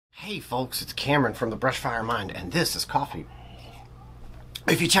Hey folks, it's Cameron from the Brushfire Mind, and this is coffee.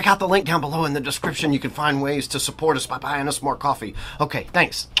 If you check out the link down below in the description, you can find ways to support us by buying us more coffee. Okay,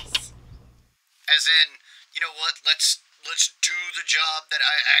 thanks. As in, you know what, let's do the job that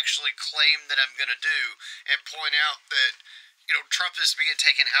I actually claim that I'm gonna do, and point out that, you know, Trump is being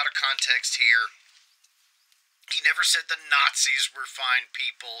taken out of context here. He never said the Nazis were fine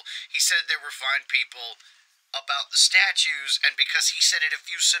people. He said there were fine people about the statues, and because he said it a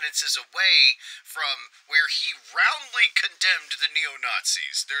few sentences away from where he roundly condemned the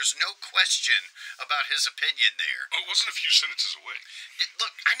neo-Nazis, there's no question about his opinion there. Oh, it wasn't a few sentences away.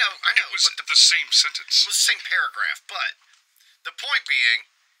 Look, I know. It was the same sentence. It was the same paragraph, but the point being,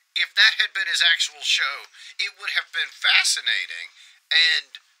 if that had been his actual show, it would have been fascinating,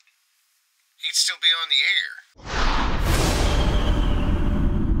 and he'd still be on the air.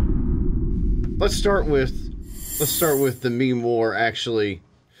 Let's start with the meme war, actually.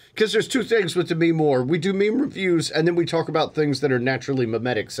 Because there's two things with the meme war. We do meme reviews, and then we talk about things that are naturally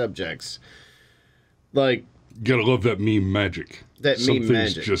mimetic subjects. Like... Gotta love that meme magic.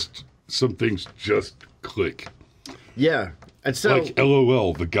 Some things just click. Yeah. And so... Like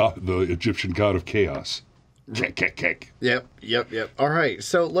LOL, the Egyptian god of chaos. Kek. Yep. All right,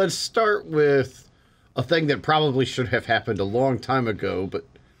 so let's start with a thing that probably should have happened a long time ago, but...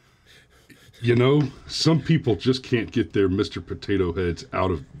 You know, some people just can't get their Mr. Potato Heads out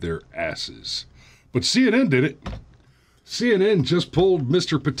of their asses. But CNN did it. CNN just pulled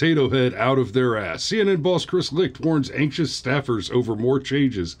Mr. Potato Head out of their ass. CNN boss Chris Licht warns anxious staffers over more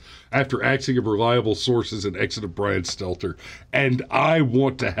changes after axing of reliable sources and exit of Brian Stelter. And I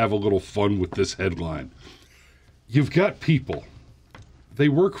want to have a little fun with this headline. You've got people. They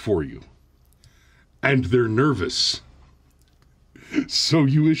work for you. And they're nervous. So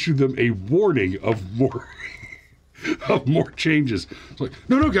you issue them a warning of more changes. It's like,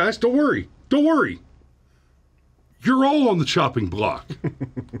 no, guys, don't worry. You're all on the chopping block.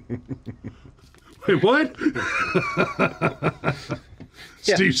 Wait, what?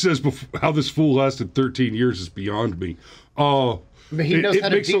 Yeah. Steve says how this fool lasted 13 years is beyond me. But he knows how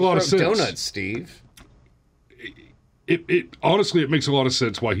to makes a lot of sense. Donuts, Steve. It honestly, it makes a lot of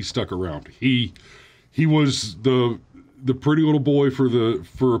sense why he stuck around. He was the pretty little boy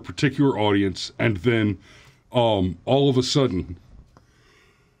for a particular audience, and then all of a sudden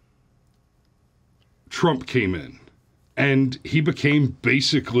Trump came in, and he became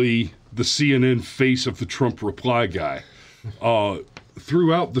basically the CNN face of the Trump reply guy.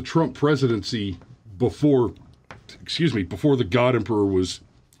 Throughout the Trump presidency, before the God Emperor was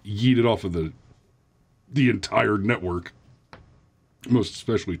yeeted off of the entire network, most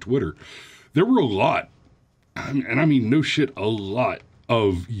especially Twitter, there were a lot, and I mean no shit, a lot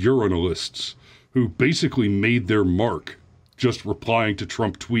of urinalists who basically made their mark just replying to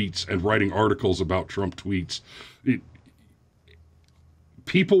Trump tweets and writing articles about Trump tweets.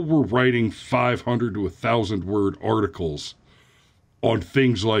 People were writing 500 to 1,000 word articles on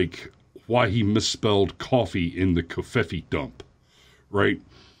things like why he misspelled coffee in the Kofefi dump, right?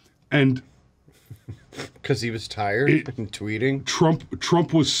 And because he was tired and tweeting.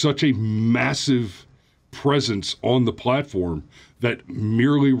 Trump was such a massive presence on the platform that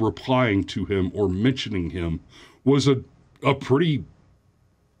merely replying to him or mentioning him was a pretty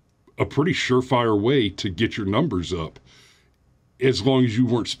surefire way to get your numbers up, as long as you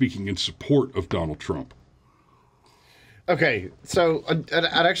weren't speaking in support of Donald Trump. Okay, so I'd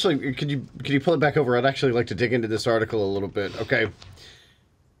actually, could you pull it back over? I'd actually like to dig into this article a little bit. Okay.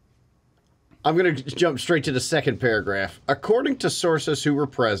 I'm going to jump straight to the second paragraph. According to sources who were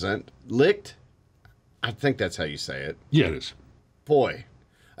present, Licht, I think that's how you say it. Yeah, it is. Boy,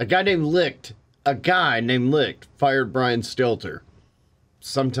 a guy named Licht fired Brian Stelter.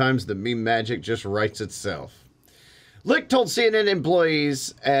 Sometimes the meme magic just writes itself. Licht told CNN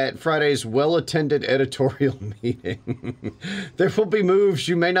employees at Friday's well-attended editorial meeting, there will be moves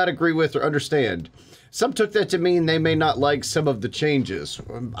you may not agree with or understand. Some took that to mean they may not like some of the changes.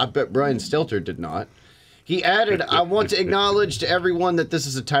 I bet Brian Stelter did not. He added, I want to acknowledge to everyone that this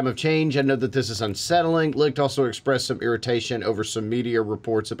is a time of change. I know that this is unsettling. Licht also expressed some irritation over some media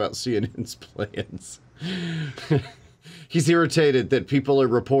reports about CNN's plans. He's irritated that people are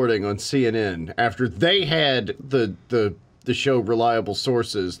reporting on CNN after they had the show Reliable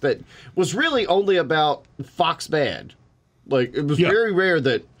Sources that was really only about Fox Bad. Like, it was very rare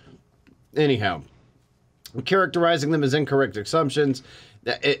that... Anyhow... Characterizing them as incorrect assumptions.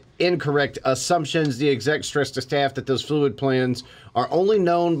 The exec stressed to staff that those fluid plans are only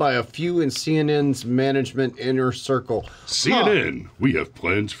known by a few in CNN's management inner circle. CNN, we have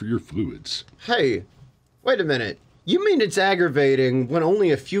plans for your fluids. Hey, wait a minute. You mean it's aggravating when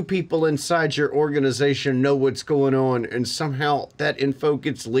only a few people inside your organization know what's going on, and somehow that info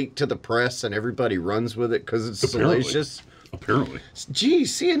gets leaked to the press and everybody runs with it because it's salacious? Apparently. Gee,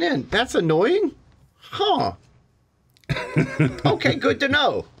 CNN, that's annoying? Huh. Okay, good to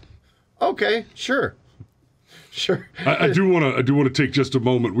know. Okay, sure. Sure. I do want to take just a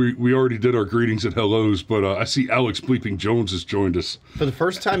moment. We already did our greetings and hellos, but I see Alex Bleeping Jones has joined us for the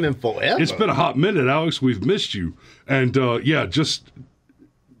first time in forever. It's been a hot minute, Alex. We've missed you, and we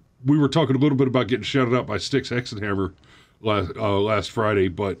were talking a little bit about getting shouted out by Styx Hexenhammer last Friday,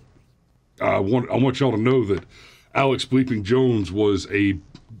 but I want y'all to know that Alex Bleeping Jones was a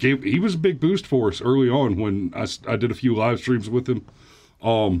big boost for us early on when I did a few live streams with him.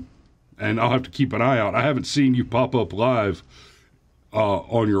 And I'll have to keep an eye out. I haven't seen you pop up live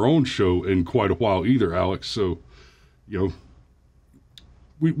on your own show in quite a while either, Alex. So,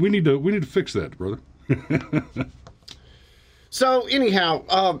 we need to fix that, brother. So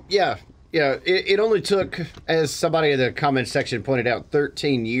anyhow, it only took, as somebody in the comment section pointed out,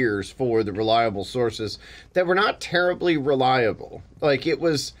 13 years for the reliable sources that were not terribly reliable. Like, it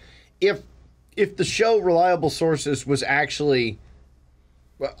was, if the show Reliable Sources was actually,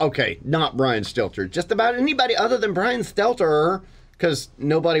 okay, not Brian Stelter, just about anybody other than Brian Stelter, because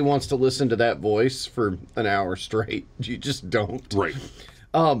nobody wants to listen to that voice for an hour straight. You just don't. Right.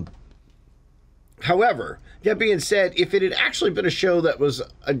 However, that being said, if it had actually been a show that was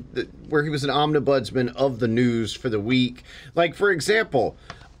where he was an omnibudsman of the news for the week, like, for example,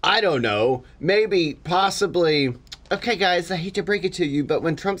 I don't know, maybe, possibly, okay, guys, I hate to break it to you, but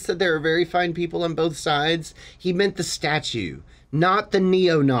when Trump said there are very fine people on both sides, he meant the statue, not the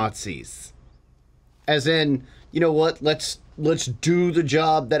neo-Nazis. As in, you know what, let's do the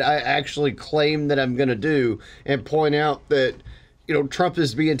job that I actually claim that I'm going to do, and point out that, Trump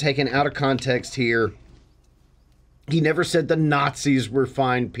is being taken out of context here. He never said the Nazis were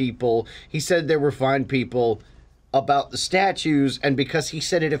fine people. He said there were fine people about the statues, and because he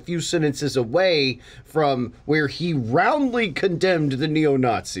said it a few sentences away from where he roundly condemned the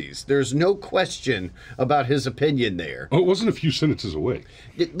neo-Nazis, there's no question about his opinion there. Oh, it wasn't a few sentences away.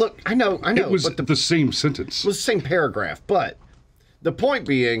 Look, I know. It was but the same sentence. It was the same paragraph, but the point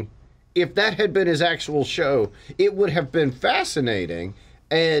being, if that had been his actual show, it would have been fascinating,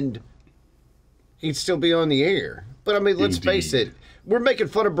 and he'd still be on the air. But, I mean, let's face it. We're making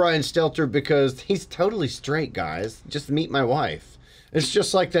fun of Brian Stelter because he's totally straight, guys. Just meet my wife. It's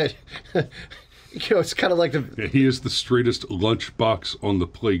just like that. It's kind of like the... Yeah, he is the straightest lunchbox on the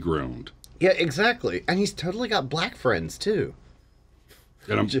playground. Yeah, exactly. And he's totally got black friends, too.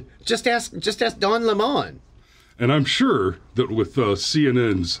 And just ask Don Lemon. And I'm sure that with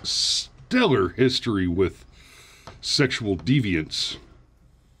CNN's stellar history with sexual deviance...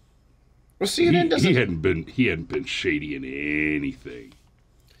 Well, CNN doesn't... He hadn't been shady in anything.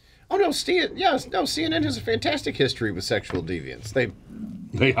 Oh no, CNN has a fantastic history with sexual deviance. They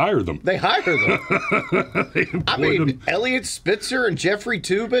hire them. They hire them. I mean, them. Elliot Spitzer and Jeffrey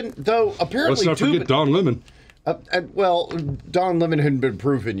Toobin, though apparently let's not forget Don Lemon. Well, Don Lemon hadn't been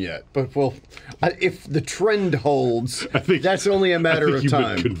proven yet, but if the trend holds, that's only a matter of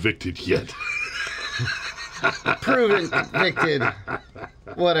time. Been convicted yet? Proven, convicted,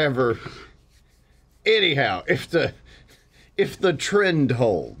 whatever. Anyhow, if the trend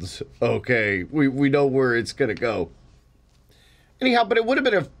holds, okay, we know where it's gonna go. Anyhow, but it would have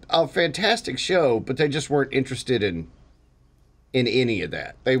been a fantastic show, but they just weren't interested in any of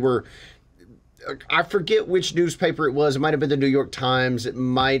that. They were, I forget which newspaper it was. It might have been the New York Times. It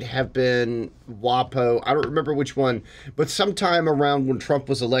might have been WAPO. I don't remember which one, but sometime around when Trump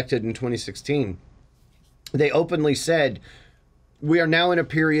was elected in 2016, they openly said, we are now in a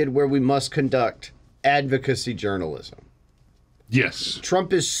period where we must conduct advocacy journalism. Yes.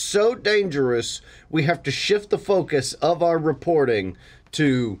 Trump is so dangerous, we have to shift the focus of our reporting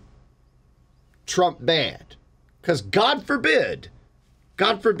to Trump bad. Because God forbid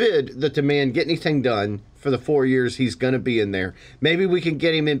that the man get anything done for the 4 years he's going to be in there. Maybe we can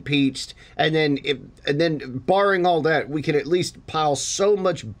get him impeached, and then barring all that, we can at least pile so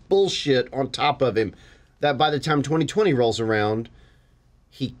much bullshit on top of him that by the time 2020 rolls around,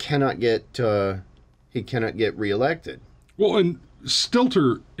 he cannot get reelected. Well, and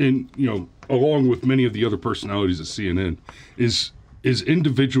Stelter, along with many of the other personalities at CNN, is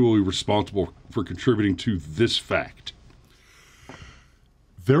individually responsible for contributing to this fact.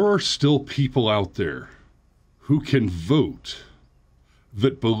 There are still people out there who can vote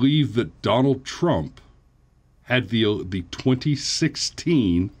that believe that Donald Trump had the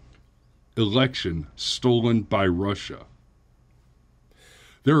 2016 election stolen by Russia.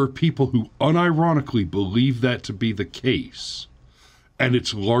 There are people who unironically believe that to be the case. And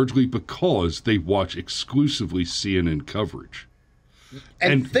it's largely because they watch exclusively CNN coverage.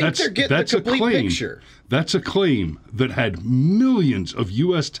 And think they're getting the complete picture. That's a claim that had millions of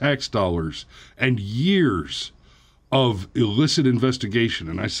U.S. tax dollars and years of illicit investigation,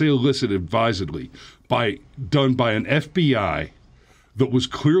 and I say illicit advisedly, done by an FBI that was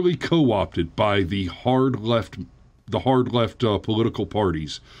clearly co-opted by the hard left political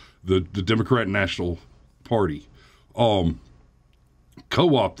parties, the Democrat National Party,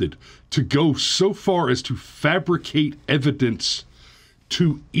 co-opted to go so far as to fabricate evidence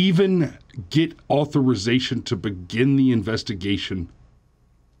to even get authorization to begin the investigation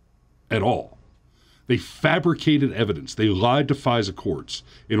at all. They fabricated evidence. They lied to FISA courts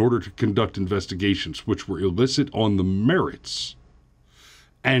in order to conduct investigations which were illicit on the merits,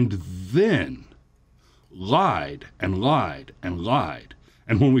 and then lied and lied and lied.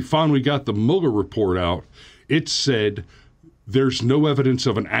 And when we finally got the Mueller report out, it said there's no evidence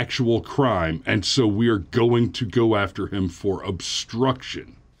of an actual crime, and so we are going to go after him for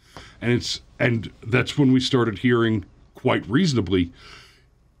obstruction. And that's when we started hearing, quite reasonably,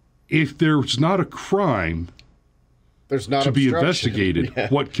 if there's not a crime there's not to be investigated,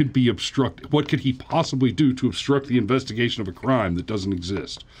 what could be obstructed? What could he possibly do to obstruct the investigation of a crime that doesn't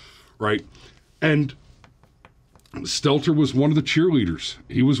exist, right? And Stelter was one of the cheerleaders.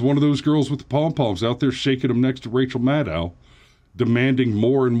 He was one of those girls with the pom-poms out there shaking them next to Rachel Maddow, demanding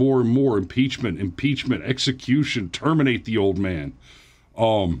more and more and more impeachment, execution, terminate the old man.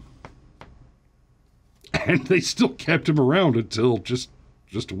 And they still kept him around until just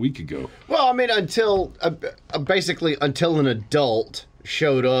a week ago. Well, I mean, until until an adult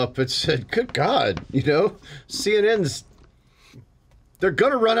showed up and said, good God, CNN's, they're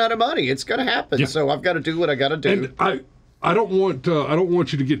going to run out of money. It's going to happen. Yeah. So I've got to do what I got to do. And I don't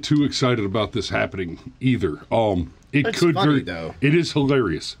want you to get too excited about this happening either. It could funny, though. It is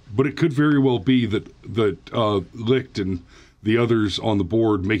hilarious, but it could very well be that Licht and the others on the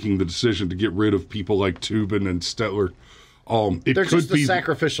board making the decision to get rid of people like Tubin and Stetler. They're just the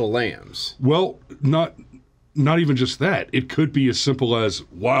sacrificial lambs. Well, not even just that. It could be as simple as,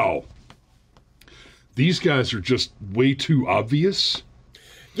 wow, these guys are just way too obvious.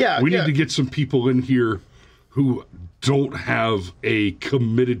 Yeah, we need to get some people in here who don't have a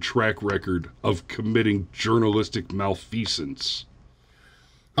committed track record of committing journalistic malfeasance.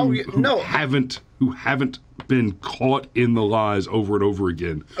 Who haven't been caught in the lies over and over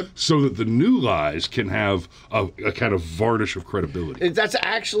again, so that the new lies can have a kind of varnish of credibility. That's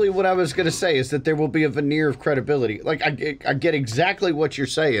actually what I was going to say, is that there will be a veneer of credibility. Like, I get exactly what you're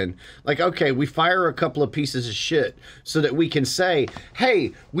saying. Like, okay, we fire a couple of pieces of shit so that we can say,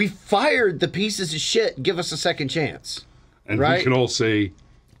 hey, we fired the pieces of shit, give us a second chance. And right? we can all say,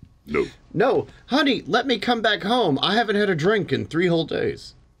 no. No, honey, let me come back home. I haven't had a drink in 3 whole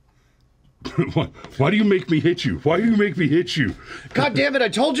days. Why do you make me hit you? Why do you make me hit you? God damn it, I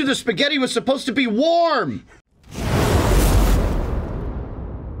told you the spaghetti was supposed to be warm.